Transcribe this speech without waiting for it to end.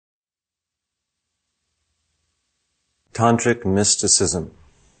Tantric mysticism.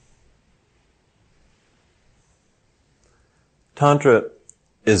 Tantra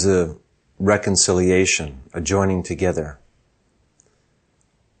is a reconciliation, a joining together.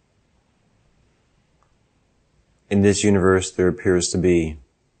 In this universe, there appears to be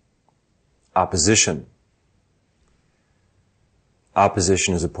opposition.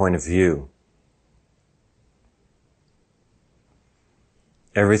 Opposition is a point of view.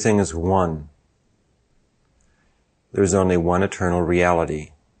 Everything is one. There is only one eternal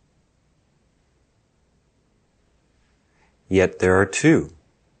reality. Yet there are two,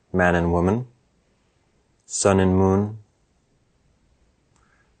 man and woman, sun and moon,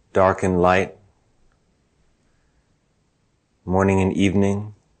 dark and light, morning and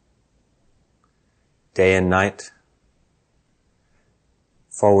evening, day and night,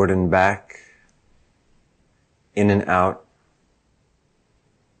 forward and back, in and out.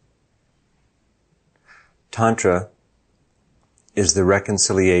 Tantra is the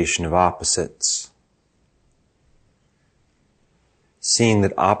reconciliation of opposites, seeing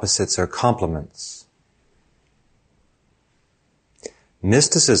that opposites are complements.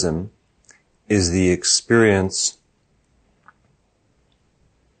 Mysticism is the experience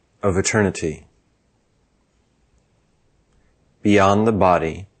of eternity, beyond the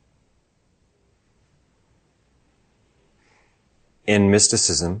body. In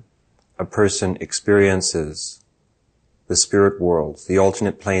mysticism, a person experiences the spirit worlds, the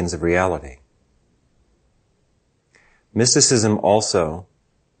alternate planes of reality. Mysticism also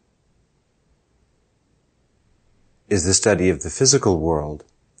is the study of the physical world,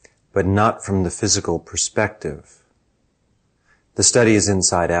 but not from the physical perspective. The study is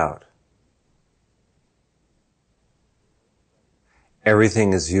inside out.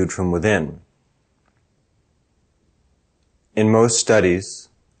 Everything is viewed from within. In most studies,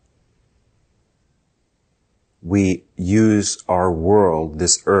 we use our world,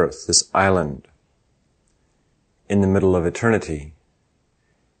 this earth, this island, in the middle of eternity,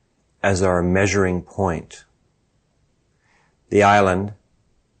 as our measuring point. The island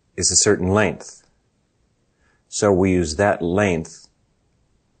is a certain length, so we use that length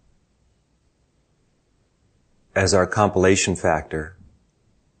as our compilation factor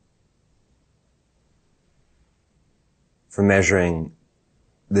for measuring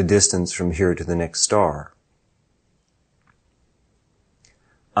the distance from here to the next star.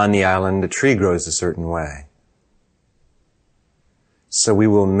 On the island, a tree grows a certain way. So we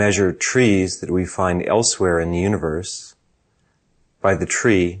will measure trees that we find elsewhere in the universe by the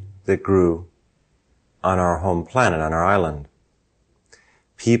tree that grew on our home planet, on our island.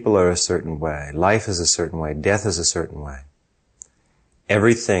 People are a certain way. Life is a certain way. Death is a certain way.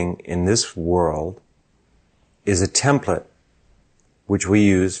 Everything in this world is a template which we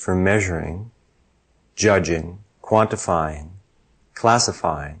use for measuring, judging, quantifying,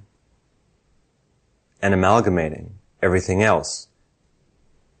 classifying, and amalgamating everything else.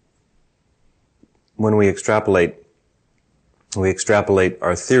 When we extrapolate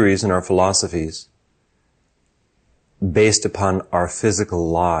our theories and our philosophies based upon our physical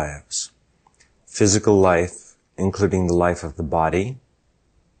lives. Physical life, including the life of the body,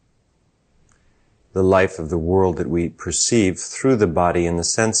 the life of the world that we perceive through the body and the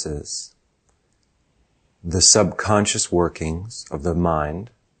senses, the subconscious workings of the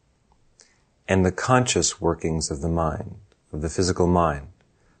mind, and the conscious workings of the mind, of the physical mind,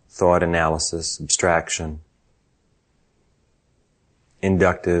 thought, analysis, abstraction,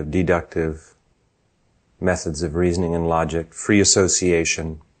 inductive, deductive, methods of reasoning and logic, free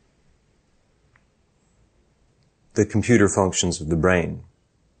association, the computer functions of the brain,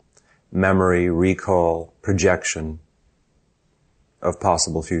 memory, recall, projection of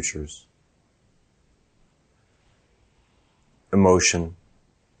possible futures, emotion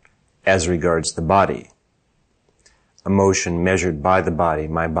as regards the body, emotion measured by the body.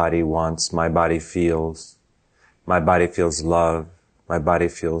 My body wants, my body feels love, my body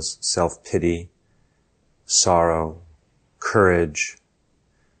feels self-pity, sorrow, courage.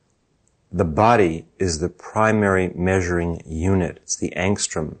 The body is the primary measuring unit. It's the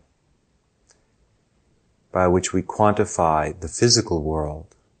angstrom by which we quantify the physical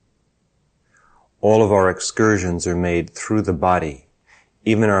world. All of our excursions are made through the body.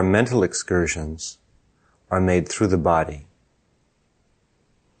 Even our mental excursions are made through the body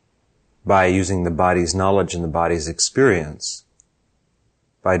by using the body's knowledge and the body's experience,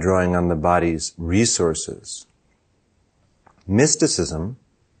 by drawing on the body's resources. Mysticism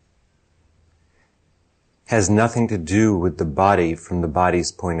has nothing to do with the body from the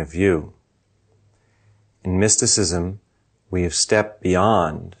body's point of view. In mysticism, we have stepped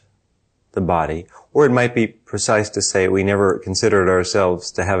beyond the body, or it might be precise to say we never considered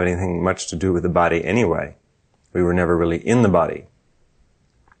ourselves to have anything much to do with the body anyway. We were never really in the body.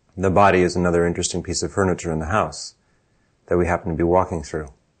 The body is another interesting piece of furniture in the house that we happen to be walking through.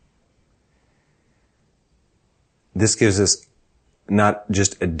 This gives us not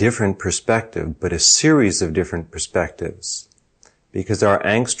just a different perspective, but a series of different perspectives, because our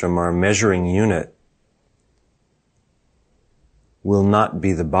angstrom, our measuring unit, will not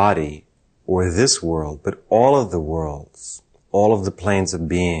be the body or this world, but all of the worlds, all of the planes of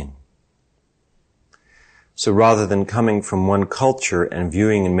being. So rather than coming from one culture and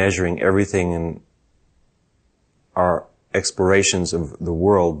viewing and measuring everything in our explorations of the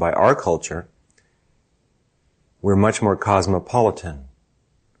world by our culture, we're much more cosmopolitan.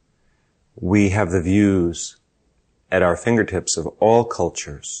 We have the views at our fingertips of all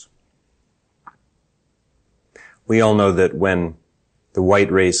cultures. We all know that when the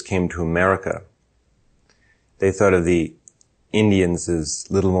white race came to America, they thought of the Indians as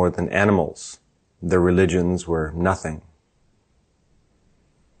little more than animals. Their religions were nothing.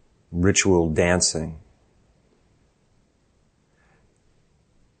 Ritual dancing.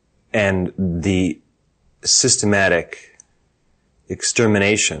 And the systematic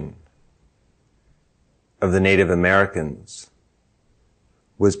extermination of the Native Americans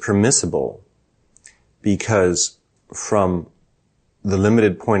was permissible because from the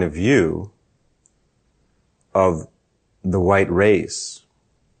limited point of view of the white race,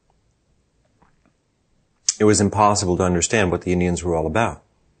 it was impossible to understand what the Indians were all about,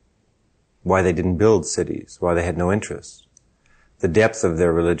 why they didn't build cities, why they had no interest, the depth of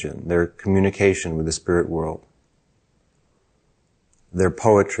their religion, their communication with the spirit world, their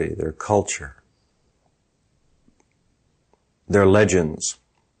poetry, their culture, their legends,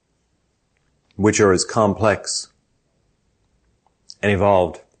 which are as complex and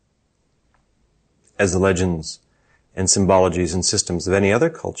evolved as the legends and symbologies and systems of any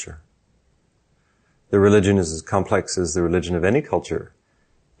other culture. The religion is as complex as the religion of any culture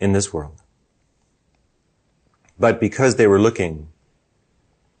in this world. But because they were looking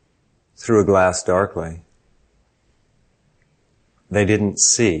through a glass darkly, they didn't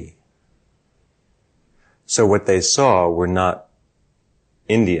see. So what they saw were not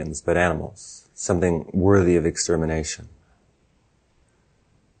Indians, but animals, something worthy of extermination.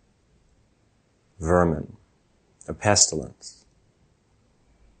 Vermin, a pestilence.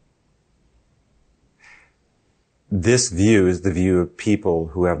 This view is the view of people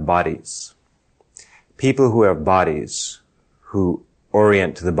who have bodies. People who have bodies, who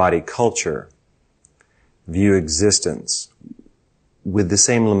orient to the body culture, view existence with the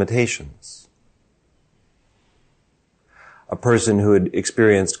same limitations. A person who had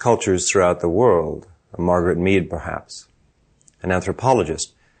experienced cultures throughout the world, a Margaret Mead perhaps, an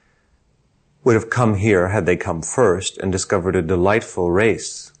anthropologist, would have come here, had they come first, and discovered a delightful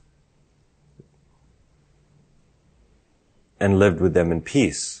race and lived with them in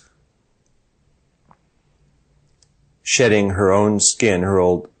peace, shedding her own skin, her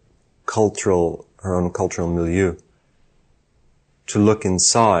own cultural milieu, to look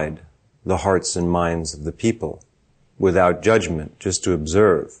inside the hearts and minds of the people without judgment, just to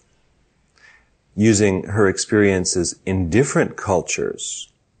observe, using her experiences in different cultures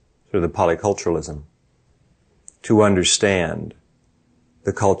through the polyculturalism to understand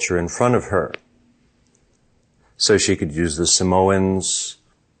the culture in front of her. So she could use the Samoans,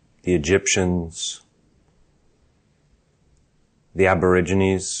 the Egyptians, the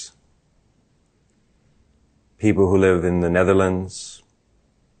Aborigines, people who live in the Netherlands,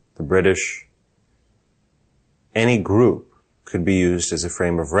 the British. Any group could be used as a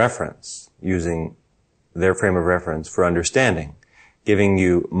frame of reference, using their frame of reference for understanding, giving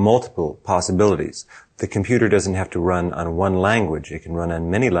you multiple possibilities. The computer doesn't have to run on one language. It can run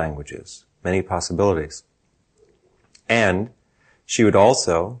on many languages, many possibilities. And she would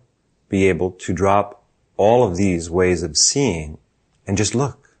also be able to drop all of these ways of seeing and just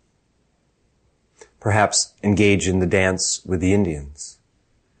look. Perhaps engage in the dance with the Indians.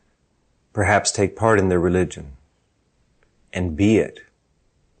 Perhaps take part in their religion and be it.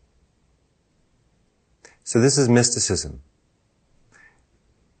 So this is mysticism.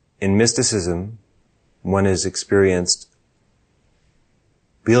 In mysticism, one has experienced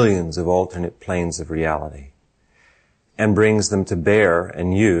billions of alternate planes of reality and brings them to bear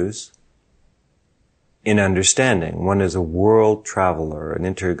and use in understanding. One is a world traveler, an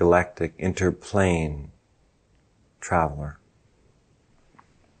intergalactic, interplane traveler.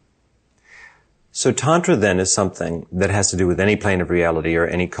 So Tantra then is something that has to do with any plane of reality or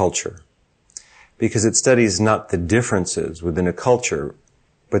any culture, because it studies not the differences within a culture,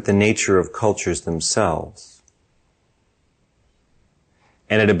 but the nature of cultures themselves.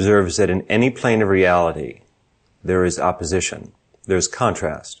 And it observes that in any plane of reality, there is opposition, there's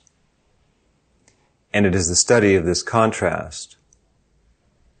contrast. And it is the study of this contrast,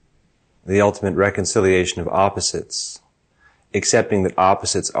 the ultimate reconciliation of opposites, accepting that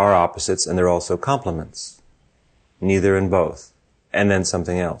opposites are opposites and they're also complements, neither and both, and then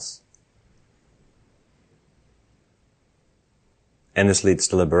something else. And this leads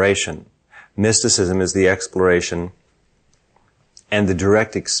to liberation. Mysticism is the exploration and the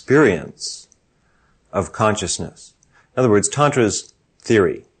direct experience of consciousness. In other words, Tantra's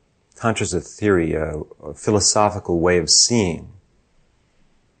theory. Tantra's a theory, a philosophical way of seeing.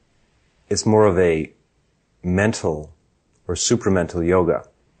 It's more of a mental or supramental yoga.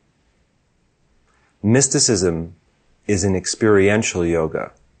 Mysticism is an experiential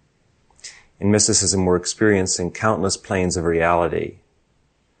yoga. In mysticism, we're experiencing countless planes of reality,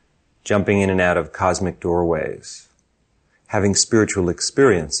 jumping in and out of cosmic doorways, having spiritual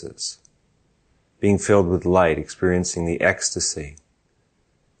experiences, being filled with light, experiencing the ecstasy,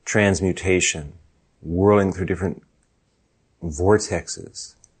 transmutation, whirling through different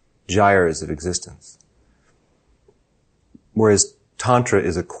vortexes, gyres of existence. Whereas Tantra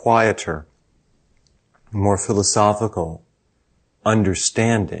is a quieter, more philosophical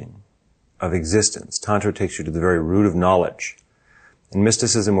understanding of existence. Tantra takes you to the very root of knowledge. In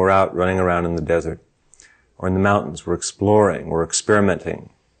mysticism, we're out running around in the desert or in the mountains. We're exploring, we're experimenting,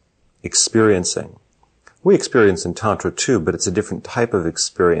 experiencing. We experience in Tantra too, but it's a different type of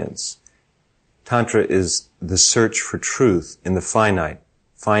experience. Tantra is the search for truth in the finite,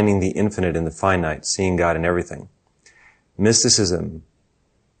 finding the infinite in the finite, seeing God in everything. Mysticism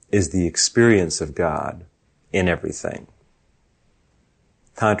is the experience of God in everything.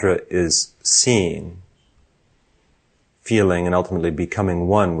 Tantra is seeing, feeling, and ultimately becoming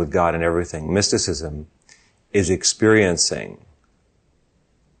one with God in everything. Mysticism is experiencing,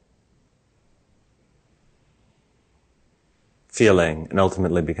 feeling, and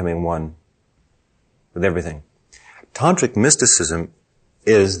ultimately becoming one with everything. Tantric mysticism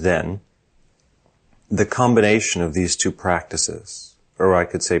is then the combination of these two practices, or I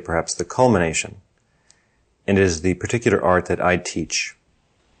could say perhaps the culmination, and it is the particular art that I teach.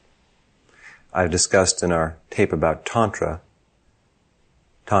 I've discussed in our tape about Tantra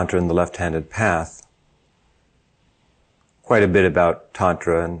and the left-handed path, quite a bit about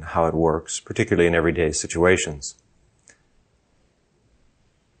Tantra and how it works, particularly in everyday situations.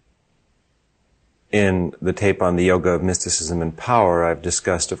 In the tape on the Yoga of Mysticism and Power, I've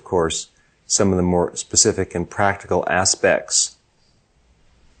discussed, of course, some of the more specific and practical aspects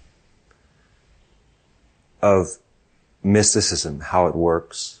of mysticism, how it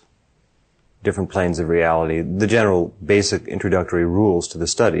works, different planes of reality, the general basic introductory rules to the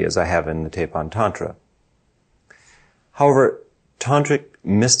study, as I have in the tape on Tantra. However, Tantric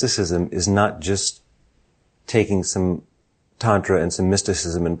mysticism is not just taking some Tantra and some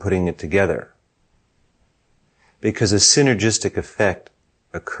mysticism and putting it together, because a synergistic effect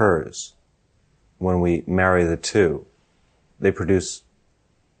occurs when we marry the two. They produce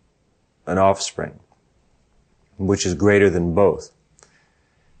an offspring, which is greater than both.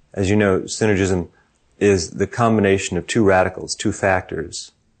 As you know, synergism is the combination of two radicals, two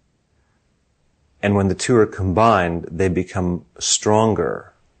factors. And when the two are combined, they become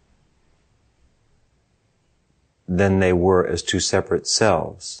stronger than they were as two separate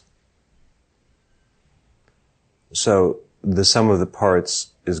selves. So the sum of the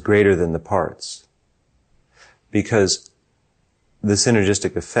parts is greater than the parts, because the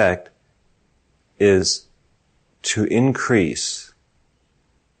synergistic effect is to increase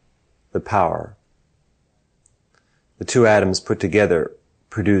the power. The two atoms put together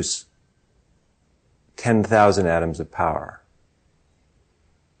produce 10,000 atoms of power,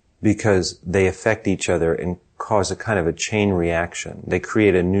 because they affect each other and cause a kind of a chain reaction. They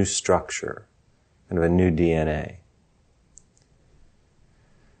create a new structure, kind of a new DNA.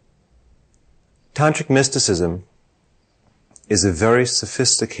 Tantric mysticism is a very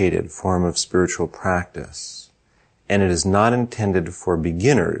sophisticated form of spiritual practice, and it is not intended for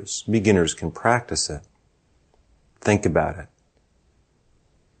beginners. Beginners can practice it. Think about it.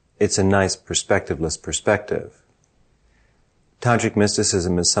 It's a nice perspectiveless perspective. Tantric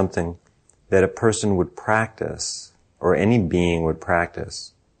mysticism is something that a person would practice, or any being would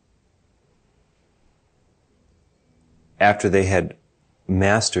practice, after they had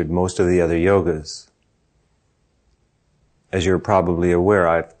mastered most of the other yogas. As you're probably aware,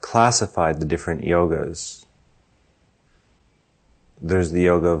 I've classified the different yogas. There's the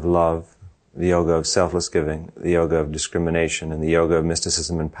yoga of love, the yoga of selfless giving, the yoga of discrimination, and the yoga of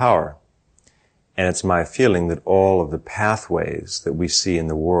mysticism and power. And it's my feeling that all of the pathways that we see in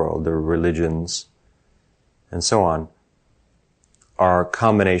the world, the religions, and so on, are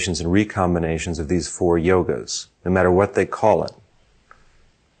combinations and recombinations of these four yogas, no matter what they call it.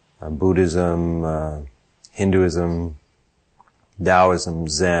 Buddhism, Hinduism, Taoism,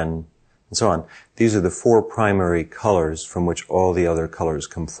 Zen, and so on. These are the four primary colors from which all the other colors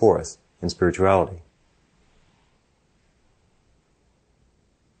come forth in spirituality.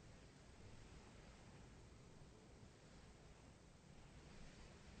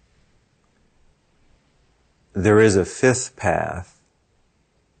 There is a fifth path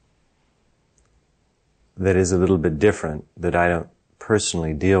that is a little bit different, that I don't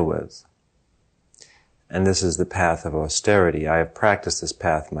personally deal with. And this is the path of austerity. I have practiced this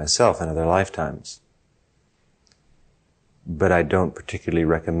path myself in other lifetimes. But I don't particularly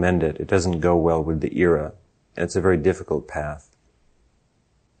recommend it. It doesn't go well with the era. And it's a very difficult path.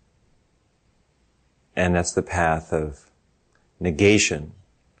 And that's the path of negation,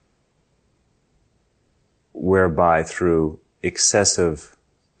 whereby through excessive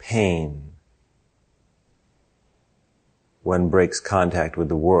pain, one breaks contact with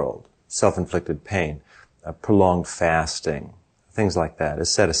the world, self-inflicted pain, prolonged fasting, things like that,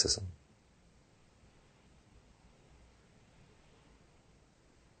 asceticism.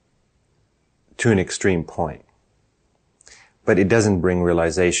 To an extreme point. But it doesn't bring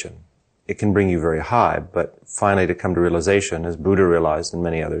realization. It can bring you very high, but finally to come to realization, as Buddha realized and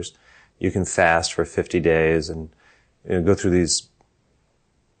many others, you can fast for 50 days and go through these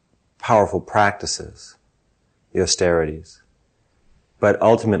powerful practices, the austerities. But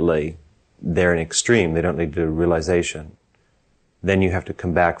ultimately, they're an extreme. They don't lead to realization. Then you have to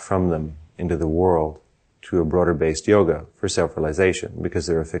come back from them into the world to a broader-based yoga for self-realization, because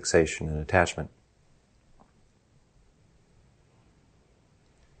they're a fixation and attachment.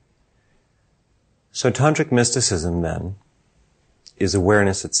 So tantric mysticism, then, is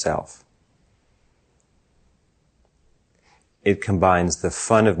awareness itself. It combines the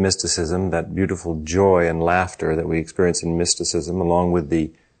fun of mysticism, that beautiful joy and laughter that we experience in mysticism, along with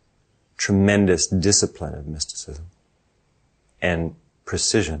the tremendous discipline of mysticism and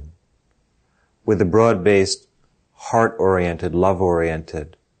precision, with the broad-based, heart-oriented,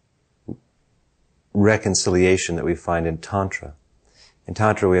 love-oriented reconciliation that we find in Tantra. In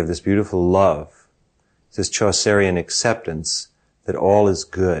Tantra we have this beautiful love, this Chaucerian acceptance that all is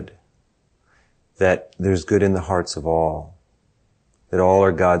good, that there's good in the hearts of all, that all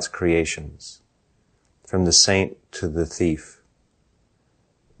are God's creations, from the saint to the thief.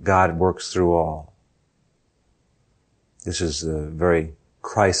 God works through all. This is a very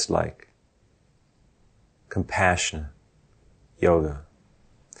Christ-like, compassionate yoga.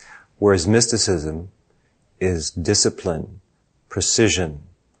 Whereas mysticism is discipline, precision,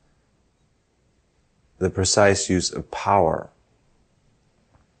 the precise use of power.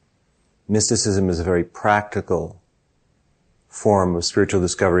 Mysticism is a very practical form of spiritual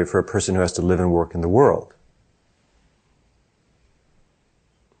discovery for a person who has to live and work in the world.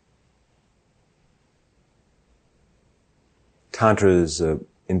 Tantra is an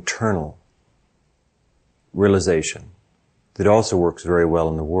internal realization that also works very well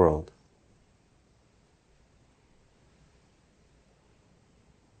in the world.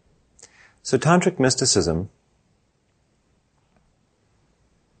 So tantric mysticism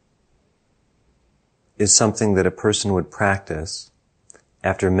is something that a person would practice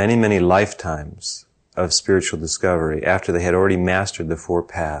after many, many lifetimes of spiritual discovery, after they had already mastered the four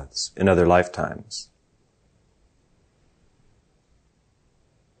paths in other lifetimes.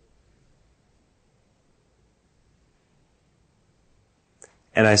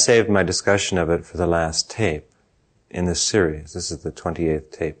 And I saved my discussion of it for the last tape in this series. This is the 28th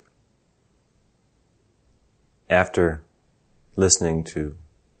tape. After listening to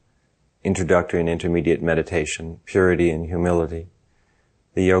introductory and intermediate meditation, purity and humility,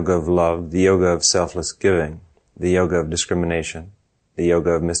 the yoga of love, the yoga of selfless giving, the yoga of discrimination, the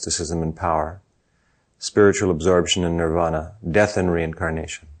yoga of mysticism and power, spiritual absorption and nirvana, death and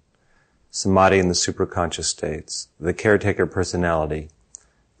reincarnation, samadhi in the superconscious states, the caretaker personality,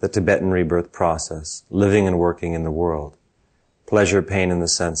 the Tibetan rebirth process, living and working in the world, pleasure, pain, and the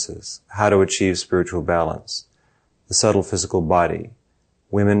senses, how to achieve spiritual balance, the subtle physical body,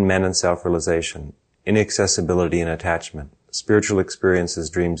 women, men, and self-realization, inaccessibility and attachment, spiritual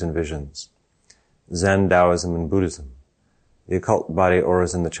experiences, dreams, and visions, Zen, Taoism, and Buddhism, the occult body,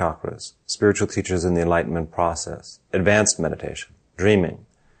 auras, and the chakras, spiritual teachers in the enlightenment process, advanced meditation, dreaming,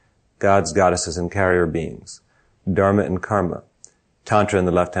 gods, goddesses, and carrier beings, dharma and karma, tantra and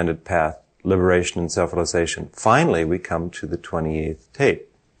the left-handed path, liberation and self-realization. Finally, we come to the 28th tape.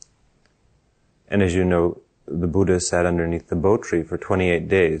 And as you know, the Buddha sat underneath the bo tree for 28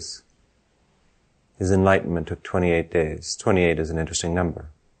 days. His enlightenment took 28 days. 28 is an interesting number.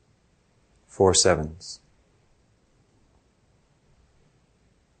 4 sevens.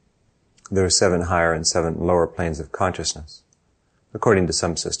 There are 7 higher and 7 lower planes of consciousness, according to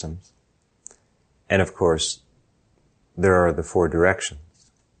some systems. And of course, there are the 4 directions.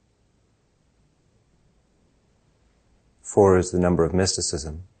 4 is the number of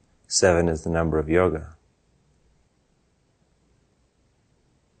mysticism. 7 is the number of yoga.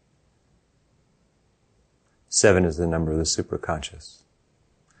 Seven is the number of the superconscious.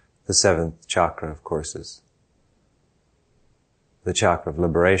 The 7th chakra, of course, is the chakra of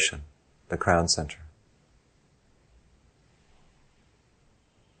liberation, the crown center.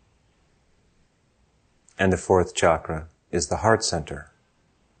 And the 4th chakra is the heart center.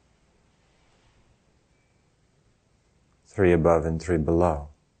 3 above and 3 below.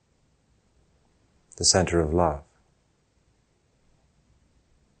 The center of love.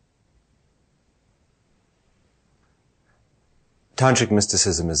 Tantric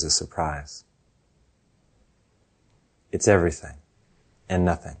mysticism is a surprise. It's everything and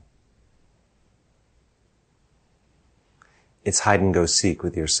nothing. It's hide and go seek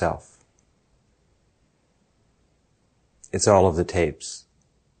with yourself. It's all of the tapes.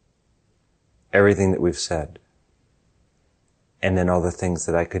 Everything that we've said. And then all the things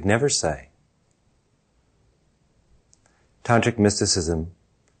that I could never say. Tantric mysticism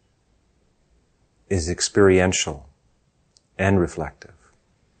is experiential and reflective.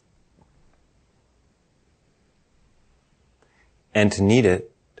 And to need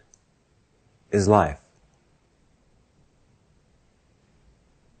it is life.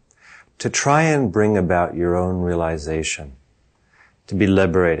 To try and bring about your own realization, to be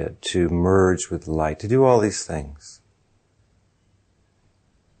liberated, to merge with light, to do all these things.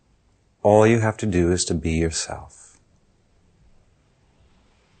 All you have to do is to be yourself.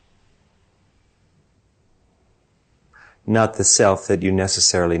 Not the self that you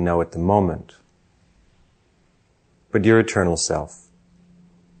necessarily know at the moment, but your eternal self.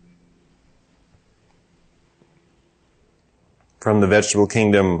 From the vegetable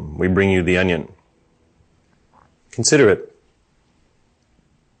kingdom, we bring you the onion. Consider it.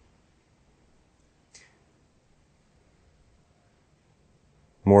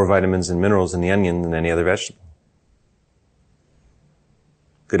 More vitamins and minerals in the onion than any other vegetable.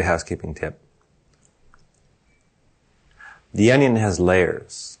 Good housekeeping tip. The onion has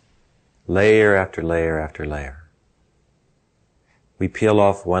layers, layer after layer after layer. We peel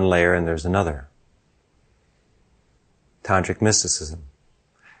off one layer and there's another. Tantric mysticism.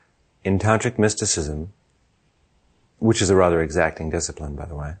 In Tantric mysticism, which is a rather exacting discipline, by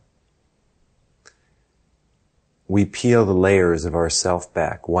the way, we peel the layers of ourself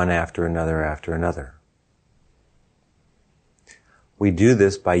back, one after another after another. We do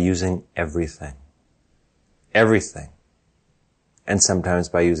this by using everything. Everything. And sometimes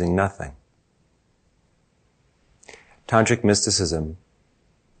by using nothing. Tantric mysticism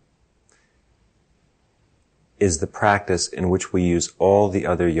is the practice in which we use all the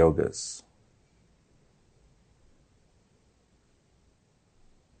other yogas.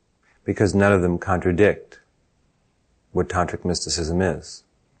 Because none of them contradict what Tantric mysticism is.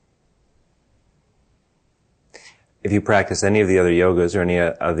 If you practice any of the other yogas or any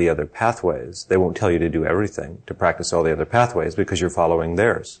of the other pathways, they won't tell you to do everything, to practice all the other pathways, because you're following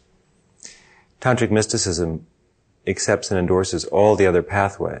theirs. Tantric mysticism accepts and endorses all the other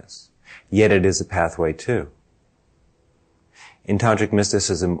pathways, yet it is a pathway too. In Tantric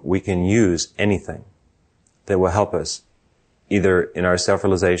mysticism, we can use anything that will help us, either in our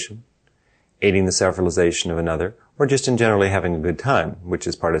self-realization, aiding the self-realization of another, or just in generally having a good time, which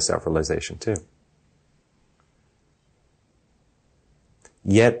is part of self-realization too.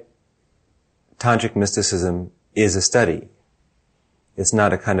 Yet, Tantric mysticism is a study. It's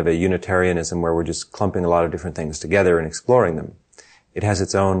not a kind of a Unitarianism where we're just clumping a lot of different things together and exploring them. It has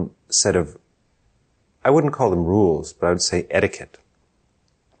its own set of, I wouldn't call them rules, but I would say etiquette.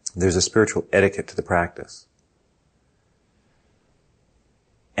 There's a spiritual etiquette to the practice.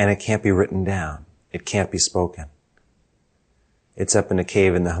 And it can't be written down. It can't be spoken. It's up in a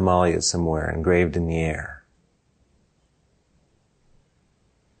cave in the Himalayas somewhere, engraved in the air.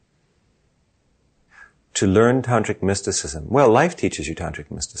 To learn Tantric mysticism, well, life teaches you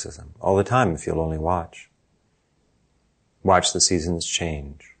Tantric mysticism all the time if you'll only watch. Watch the seasons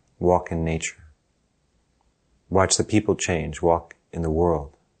change. Walk in nature. Watch the people change. Walk in the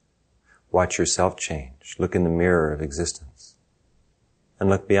world. Watch yourself change. Look in the mirror of existence. And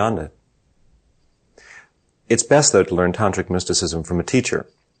look beyond it. It's best, though, to learn tantric mysticism from a teacher.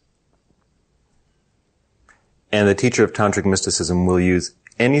 And the teacher of tantric mysticism will use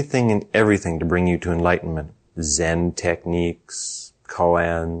anything and everything to bring you to enlightenment. Zen techniques,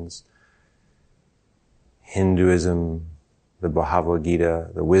 koans, Hinduism, the Bhagavad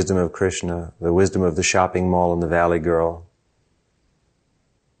Gita, the wisdom of Krishna, the wisdom of the shopping mall and the valley girl,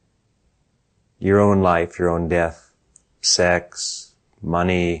 your own life, your own death, sex,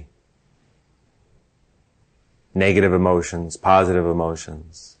 money, negative emotions, positive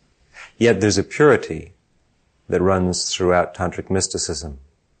emotions. Yet there's a purity that runs throughout tantric mysticism.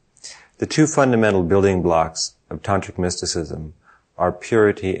 The two fundamental building blocks of tantric mysticism are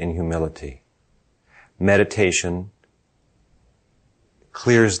purity and humility. Meditation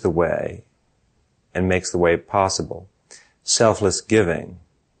clears the way and makes the way possible. Selfless giving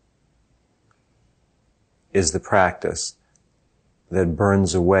is the practice that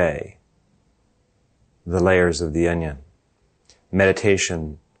burns away the layers of the onion.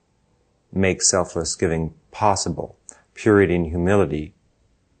 Meditation makes selfless giving possible. Purity and humility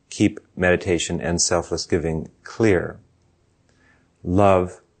keep meditation and selfless giving clear.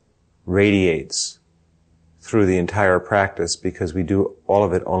 Love radiates through the entire practice because we do all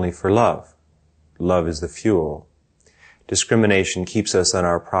of it only for love. Love is the fuel. Discrimination keeps us on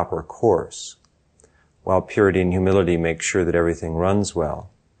our proper course, while purity and humility make sure that everything runs well.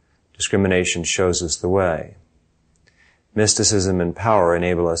 Discrimination shows us the way. Mysticism and power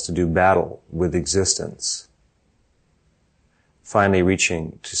enable us to do battle with existence, finally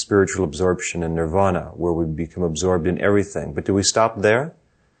reaching to spiritual absorption and nirvana, where we become absorbed in everything. But do we stop there?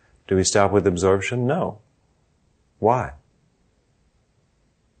 Do we stop with absorption? No. Why?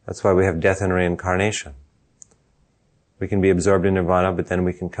 That's why we have death and reincarnation. We can be absorbed in nirvana, but then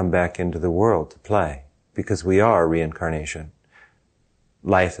we can come back into the world to play, because we are reincarnation.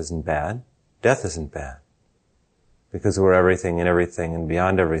 Life isn't bad. Death isn't bad. Because we're everything and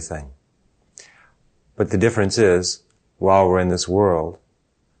beyond everything. But the difference is, while we're in this world,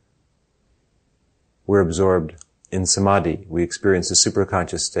 we're absorbed in samadhi. We experience the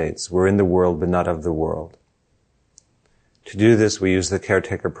superconscious states. We're in the world, but not of the world. To do this, we use the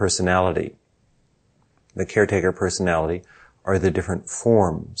caretaker personality. The caretaker personality are the different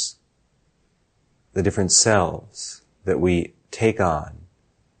forms, the different selves that we take on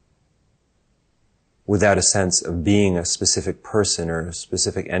without a sense of being a specific person or a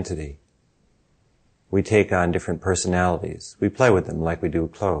specific entity. We take on different personalities. We play with them like we do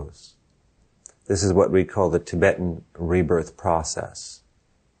clothes. This is what we call the Tibetan rebirth process.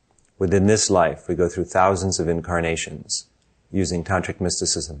 Within this life, we go through thousands of incarnations using tantric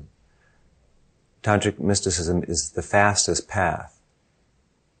mysticism. Tantric mysticism is the fastest path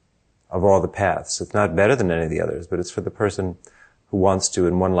of all the paths. It's not better than any of the others, but it's for the person who wants to,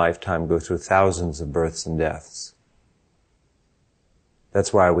 in one lifetime, go through thousands of births and deaths.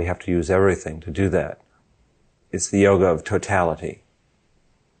 That's why we have to use everything to do that. It's the yoga of totality.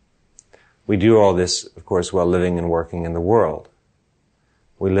 We do all this, of course, while living and working in the world.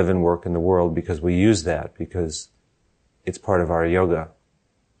 We live and work in the world because we use that, because it's part of our yoga.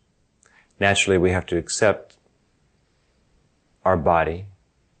 Naturally, we have to accept our body,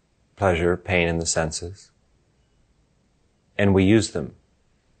 pleasure, pain, and the senses. And we use them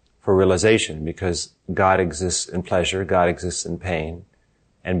for realization, because God exists in pleasure, God exists in pain,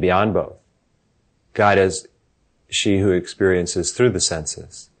 and beyond both. God is she who experiences through the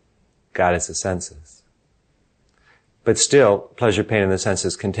senses. God is the senses. But still, pleasure, pain, and the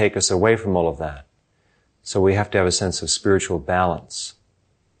senses can take us away from all of that. So we have to have a sense of spiritual balance.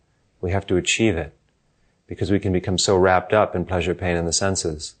 We have to achieve it, because we can become so wrapped up in pleasure, pain, and the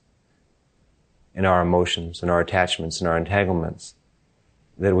senses, in our emotions, in our attachments, in our entanglements,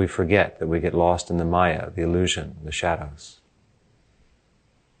 that we forget, that we get lost in the maya, the illusion, the shadows.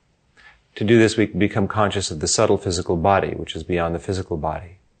 To do this, we become conscious of the subtle physical body, which is beyond the physical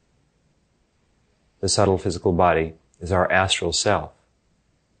body. The subtle physical body is our astral self,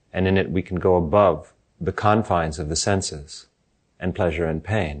 and in it we can go above the confines of the senses and pleasure and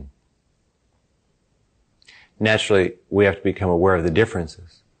pain. Naturally, we have to become aware of the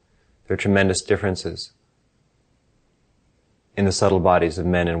differences. There are tremendous differences in the subtle bodies of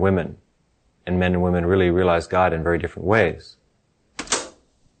men and women, and men and women really realize God in very different ways.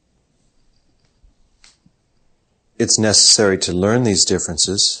 It's necessary to learn these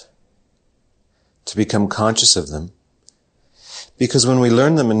differences, to become conscious of them, because when we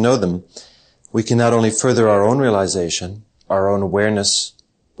learn them and know them, we can not only further our own realization, our own awareness,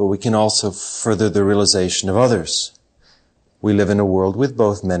 but we can also further the realization of others. We live in a world with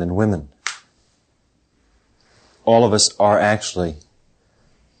both men and women. All of us are actually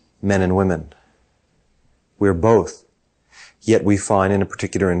men and women. We're both. Yet we find in a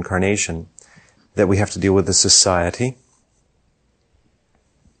particular incarnation that we have to deal with the society,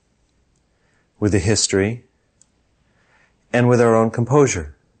 with the history, and with our own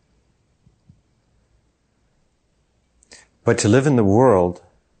composure. But to live in the world,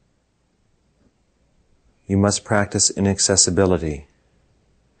 you must practice inaccessibility.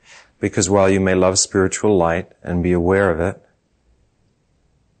 Because while you may love spiritual light and be aware of it,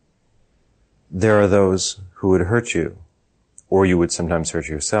 there are those who would hurt you, or you would sometimes hurt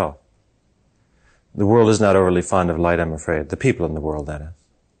yourself. The world is not overly fond of light, I'm afraid. The people in the world, that is.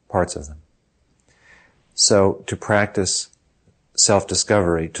 Parts of them. So, to practice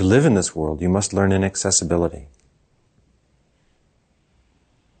self-discovery, to live in this world, you must learn inaccessibility.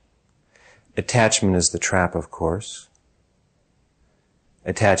 Attachment is the trap, of course.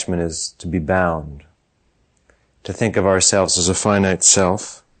 Attachment is to be bound. To think of ourselves as a finite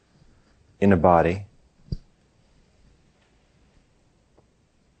self in a body.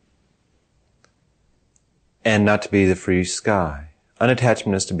 And not to be the free sky.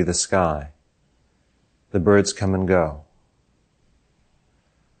 Unattachment is to be the sky. The birds come and go.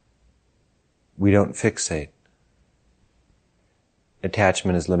 We don't fixate.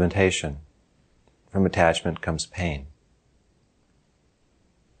 Attachment is limitation. From attachment comes pain.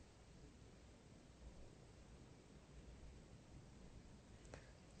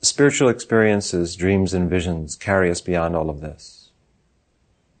 Spiritual experiences, dreams and visions carry us beyond all of this.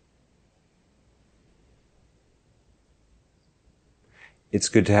 It's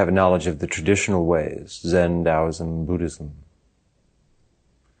good to have a knowledge of the traditional ways, Zen, Taoism, Buddhism.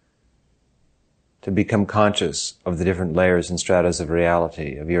 To become conscious of the different layers and stratas of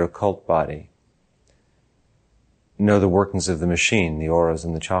reality, of your occult body. Know the workings of the machine, the auras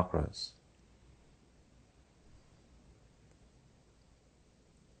and the chakras.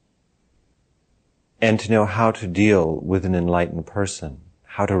 And to know how to deal with an enlightened person,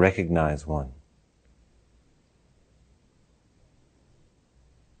 how to recognize one.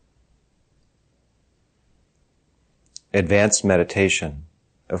 Advanced meditation,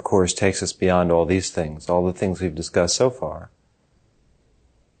 of course, takes us beyond all these things. All the things we've discussed so far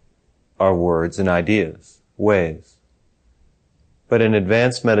are words and ideas, ways. But in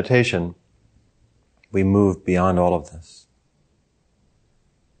advanced meditation, we move beyond all of this.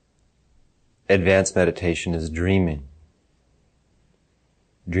 Advanced meditation is dreaming.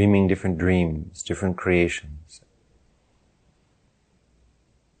 Dreaming different dreams, different creations.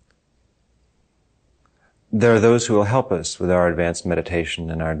 There are those who will help us with our advanced meditation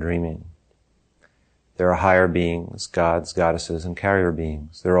and our dreaming. There are higher beings, gods, goddesses, and carrier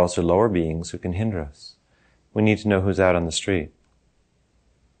beings. There are also lower beings who can hinder us. We need to know who's out on the street.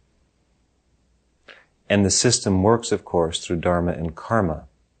 And the system works, of course, through dharma and karma.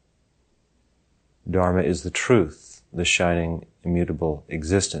 Dharma is the truth, the shining, immutable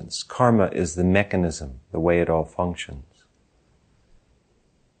existence. Karma is the mechanism, the way it all functions.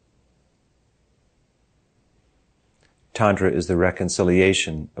 Tantra is the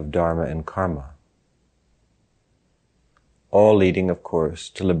reconciliation of dharma and karma. All leading, of course,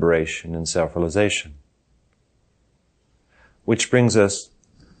 to liberation and self-realization. Which brings us,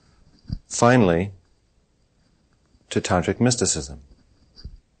 finally, to Tantric mysticism.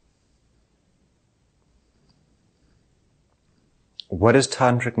 What is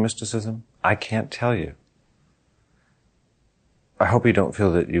Tantric mysticism? I can't tell you. I hope you don't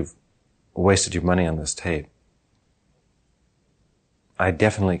feel that you've wasted your money on this tape. I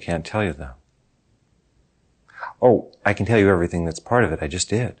definitely can't tell you, though. Oh, I can tell you everything that's part of it. I just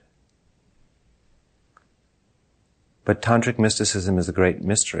did. But Tantric mysticism is a great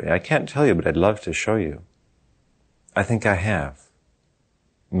mystery. I can't tell you, but I'd love to show you. I think I have.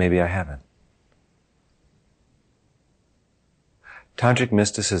 Maybe I haven't. Tantric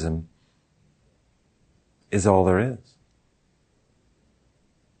mysticism is all there is.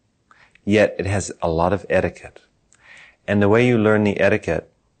 Yet it has a lot of etiquette. And the way you learn the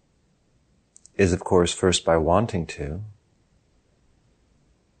etiquette is, of course, first by wanting to.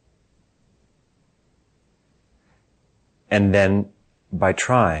 And then by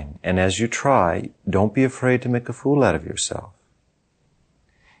trying. And as you try, don't be afraid to make a fool out of yourself.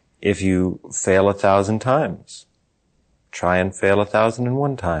 If you fail 1,000 times, try and fail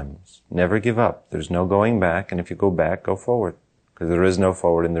 1,001 times. Never give up. There's no going back, and if you go back, go forward. Because there is no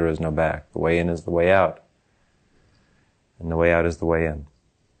forward and there is no back. The way in is the way out. And the way out is the way in.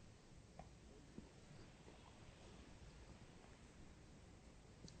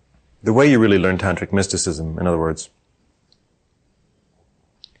 The way you really learn Tantric mysticism, in other words,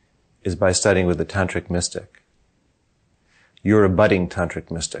 is by studying with a Tantric mystic. You're a budding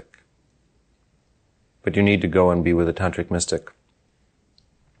Tantric mystic. but you need to go and be with a tantric mystic.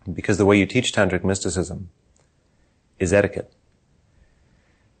 Because the way you teach tantric mysticism is etiquette.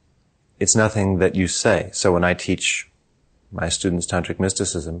 It's nothing that you say. So when I teach my students tantric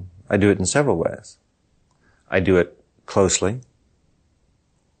mysticism, I do it in several ways. I do it closely,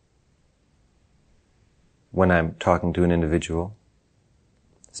 when I'm talking to an individual,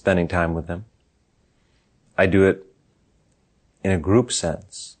 spending time with them. I do it in a group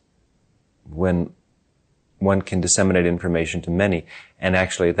sense, when one can disseminate information to many, and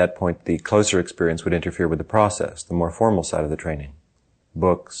actually at that point the closer experience would interfere with the process, the more formal side of the training.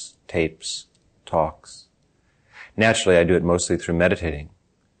 Books, tapes, talks. Naturally, I do it mostly through meditating,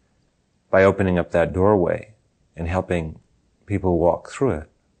 by opening up that doorway and helping people walk through it.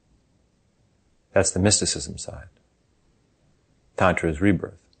 That's the mysticism side. Tantra is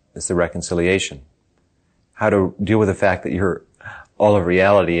rebirth. It's the reconciliation. How to deal with the fact that you're all of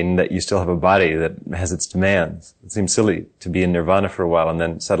reality and that you still have a body that has its demands. It seems silly to be in nirvana for a while and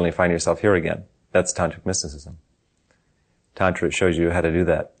then suddenly find yourself here again. That's tantric mysticism. Tantra shows you how to do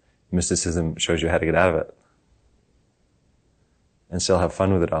that. Mysticism shows you how to get out of it and still have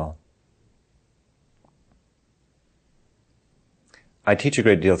fun with it all. I teach a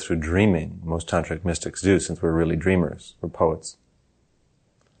great deal through dreaming. Most tantric mystics do, since we're really dreamers. We're poets.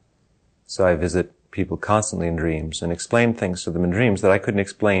 So I visit people constantly in dreams and explain things to them in dreams that I couldn't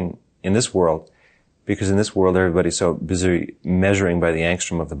explain in this world, because in this world everybody's so busy measuring by the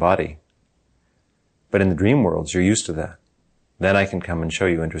angstrom of the body. But in the dream worlds, you're used to that. Then I can come and show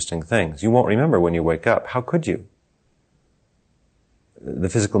you interesting things. You won't remember when you wake up. How could you? The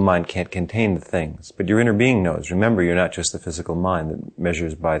physical mind can't contain the things, but your inner being knows. Remember, you're not just the physical mind that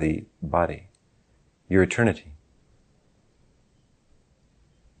measures by the body. You're eternity.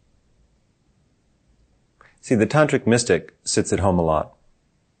 See, the tantric mystic sits at home a lot,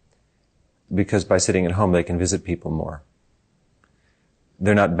 because by sitting at home they can visit people more.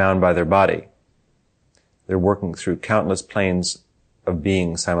 They're not bound by their body. They're working through countless planes of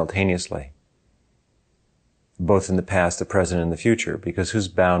being simultaneously, both in the past, the present, and the future, because who's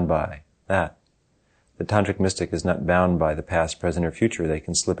bound by that? The tantric mystic is not bound by the past, present, or future. They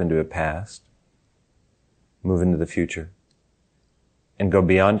can slip into a past, move into the future, and go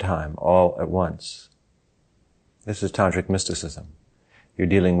beyond time all at once. This is tantric mysticism. You're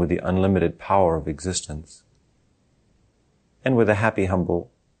dealing with the unlimited power of existence and with a happy,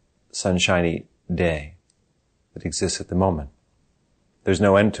 humble, sunshiny day that exists at the moment. There's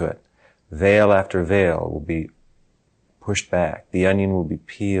no end to it. Veil after veil will be pushed back. The onion will be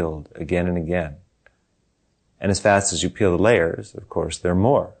peeled again and again. And as fast as you peel the layers, of course, there are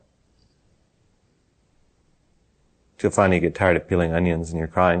more. Till finally you get tired of peeling onions and you're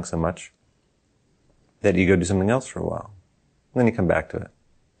crying so much that you go do something else for a while. And then you come back to it.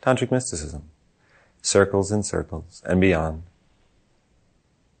 Tantric mysticism. Circles and circles and beyond.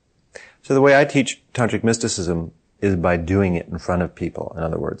 So the way I teach tantric mysticism is by doing it in front of people, in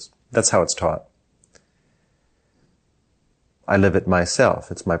other words. That's how it's taught. I live it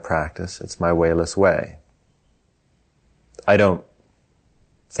myself. It's my practice. It's my wayless way. I don't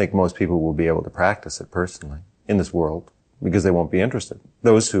think most people will be able to practice it personally in this world because they won't be interested.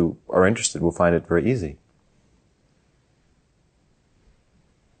 Those who are interested will find it very easy.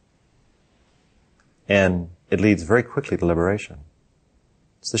 And it leads very quickly to liberation.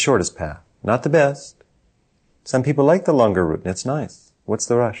 It's the shortest path, not the best. Some people like the longer route, and it's nice. What's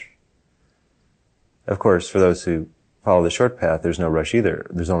the rush? Of course, for those who follow the short path, there's no rush either.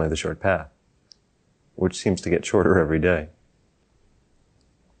 There's only the short path, which seems to get shorter every day.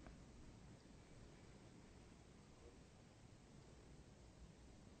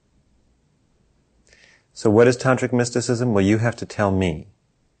 So what is tantric mysticism? Well, you have to tell me.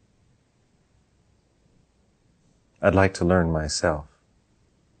 I'd like to learn myself.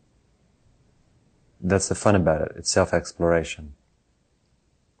 That's the fun about it. It's self-exploration.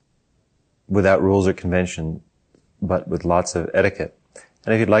 Without rules or convention, but with lots of etiquette.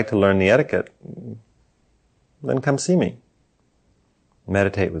 And if you'd like to learn the etiquette, then come see me.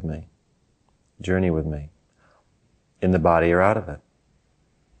 Meditate with me. Journey with me. In the body or out of it.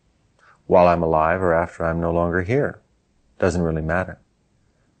 While I'm alive or after I'm no longer here. Doesn't really matter.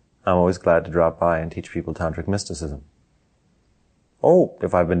 I'm always glad to drop by and teach people tantric mysticism. Oh,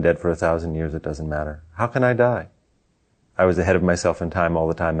 if I've been dead for 1,000 years, it doesn't matter. How can I die? I was ahead of myself in time all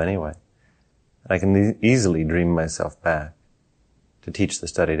the time anyway. I can easily dream myself back to teach the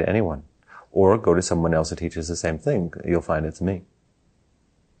study to anyone. Or go to someone else who teaches the same thing. You'll find it's me.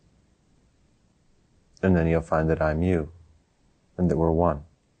 And then you'll find that I'm you. And that we're one.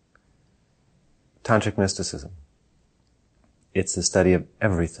 Tantric mysticism. It's the study of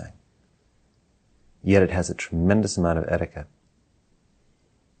everything. Yet it has a tremendous amount of etiquette.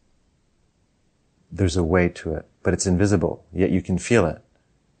 There's a way to it, but it's invisible, yet you can feel it.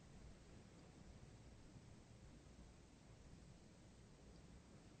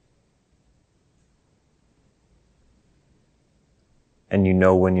 And you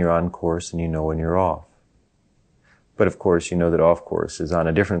know when you're on course and you know when you're off. But of course, you know that off course is on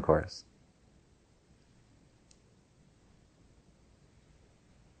a different course.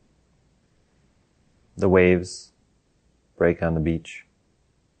 The waves break on the beach.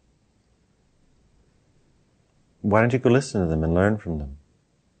 Why don't you go listen to them and learn from them?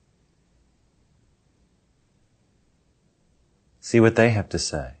 See what they have to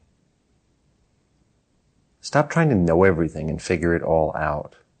say. Stop trying to know everything and figure it all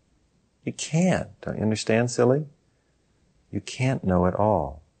out. You can't. Don't you understand, silly? You can't know it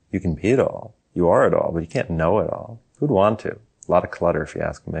all. You can be it all. You are it all, but you can't know it all. Who'd want to? A lot of clutter, if you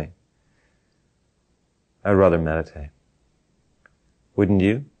ask me. I'd rather meditate. Wouldn't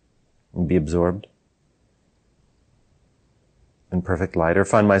you? And be absorbed in perfect light, or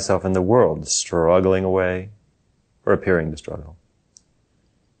find myself in the world, struggling away, or appearing to struggle.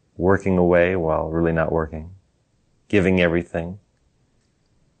 Working away while really not working. Giving everything.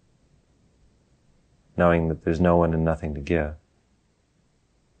 Knowing that there's no one and nothing to give.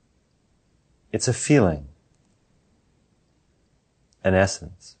 It's a feeling. An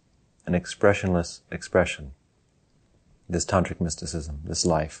essence. An expressionless expression. This tantric mysticism, this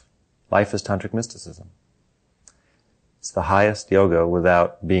life. Life is tantric mysticism. It's the highest yoga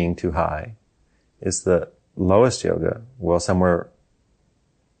without being too high. It's the lowest yoga, well, somewhere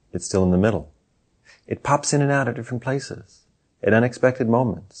it's still in the middle. It pops in and out at different places, at unexpected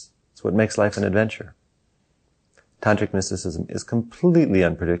moments. It's what makes life an adventure. Tantric mysticism is completely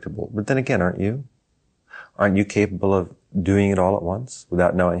unpredictable, but then again, aren't you? Aren't you capable of doing it all at once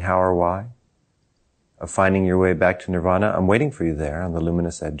without knowing how or why? Of finding your way back to nirvana? I'm waiting for you there on the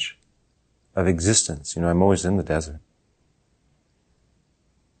luminous edge of existence. You know, I'm always in the desert.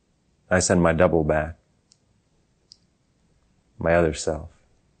 I send my double back. My other self.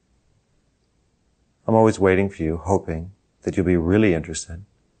 I'm always waiting for you, hoping that you'll be really interested,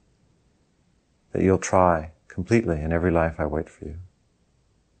 that you'll try completely in every life I wait for you.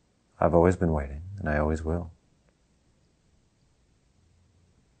 I've always been waiting, and I always will.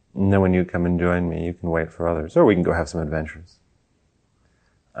 And then when you come and join me, you can wait for others, or we can go have some adventures.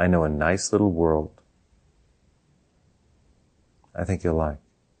 I know a nice little world I think you'll like.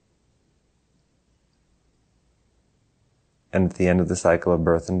 And at the end of the cycle of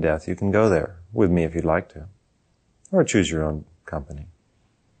birth and death, you can go there with me if you'd like to. Or choose your own company.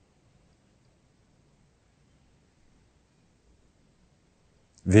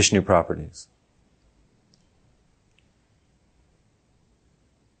 Vishnu properties.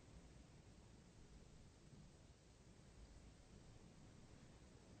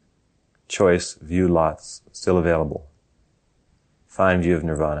 Choice, view lots, still available. Fine view of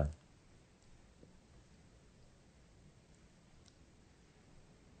nirvana.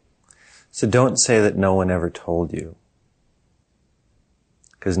 So don't say that no one ever told you.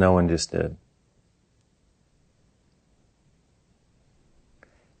 Because no one just did.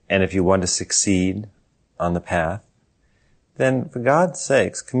 And if you want to succeed on the path, then for God's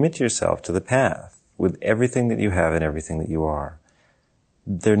sakes, commit yourself to the path with everything that you have and everything that you are.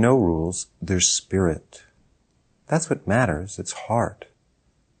 There are no rules, there's spirit. That's what matters, it's heart.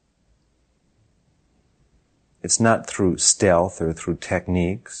 It's not through stealth or through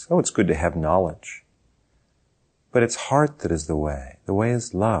techniques. Oh, it's good to have knowledge. But it's heart that is the way. The way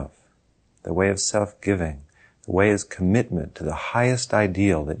is love. The way of self-giving. The way is commitment to the highest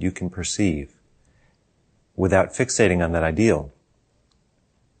ideal that you can perceive without fixating on that ideal.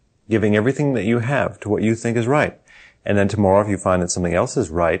 Giving everything that you have to what you think is right. And then tomorrow, if you find that something else is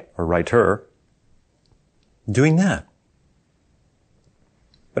right or righter, doing that.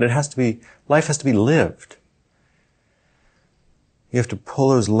 But life has to be lived. You have to pull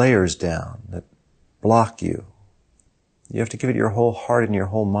those layers down that block you. You have to give it your whole heart and your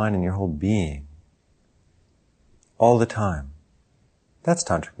whole mind and your whole being. All the time. That's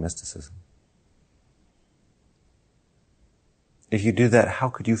tantric mysticism. If you do that, how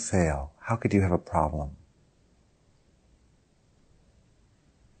could you fail? How could you have a problem?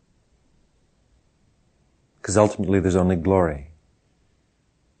 Because ultimately there's only glory.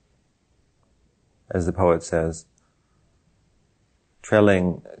 As the poet says,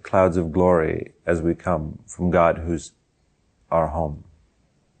 trailing clouds of glory as we come from God who's our home.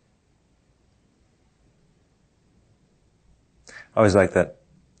 I always like that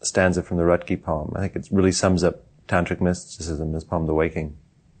stanza from the Rutki poem. I think it really sums up tantric mysticism, this poem, The Waking.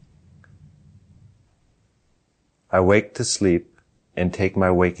 I wake to sleep and take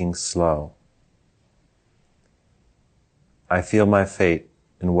my waking slow. I feel my fate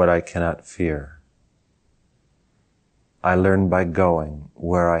in what I cannot fear. I learn by going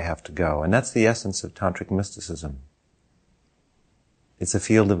where I have to go. And that's the essence of tantric mysticism. It's a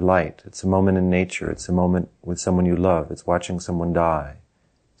field of light. It's a moment in nature. It's a moment with someone you love. It's watching someone die.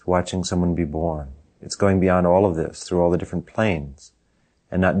 It's watching someone be born. It's going beyond all of this, through all the different planes,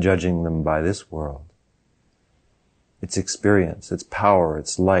 and not judging them by this world. It's experience, it's power,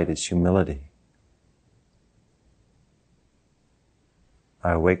 it's light, it's humility.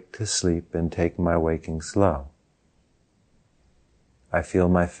 I wake to sleep and take my waking slow. I feel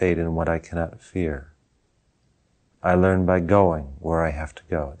my fate in what I cannot fear. I learn by going where I have to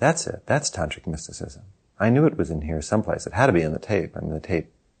go. That's it. That's tantric mysticism. I knew it was in here someplace. It had to be in the tape. I mean, the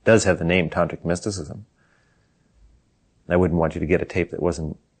tape does have the name tantric mysticism. I wouldn't want you to get a tape that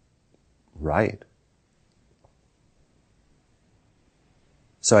wasn't right.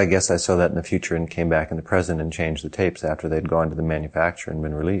 So I guess I saw that in the future and came back in the present and changed the tapes after they'd gone to the manufacturer and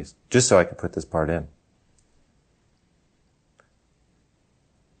been released, just so I could put this part in.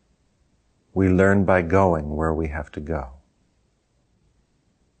 We learn by going where we have to go.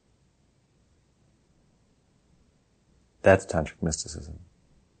 That's tantric mysticism.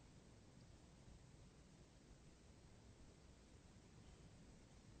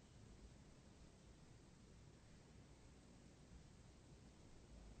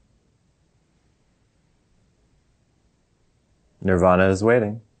 Nirvana is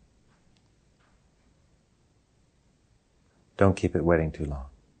waiting. Don't keep it waiting too long.